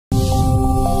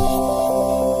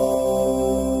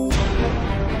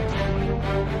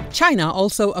China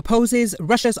also opposes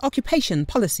Russia's occupation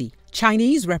policy.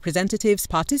 Chinese representatives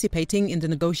participating in the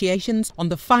negotiations on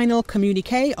the final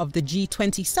communiqué of the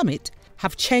G20 summit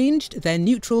have changed their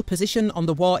neutral position on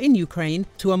the war in Ukraine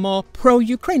to a more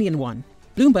pro-Ukrainian one.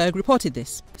 Bloomberg reported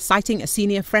this, citing a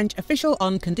senior French official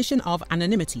on condition of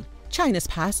anonymity. China's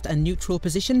past and neutral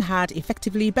position had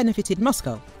effectively benefited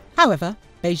Moscow. However,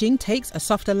 Beijing takes a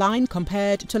softer line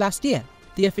compared to last year,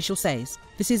 the official says.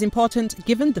 This is important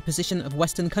given the position of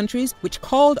Western countries which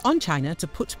called on China to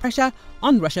put pressure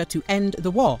on Russia to end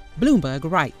the war, Bloomberg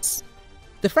writes.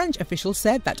 The French official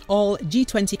said that all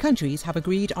G20 countries have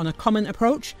agreed on a common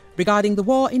approach regarding the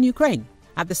war in Ukraine.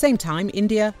 At the same time,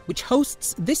 India, which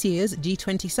hosts this year's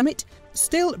G20 summit,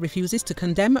 still refuses to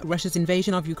condemn Russia's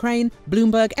invasion of Ukraine,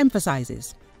 Bloomberg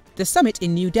emphasizes. The summit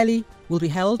in New Delhi will be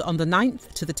held on the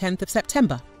 9th to the 10th of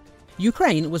September.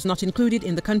 Ukraine was not included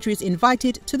in the countries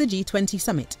invited to the G20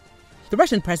 summit. The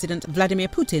Russian President Vladimir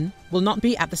Putin will not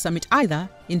be at the summit either.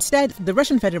 Instead, the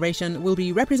Russian Federation will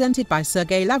be represented by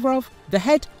Sergei Lavrov, the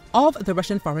head of the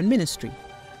Russian Foreign Ministry.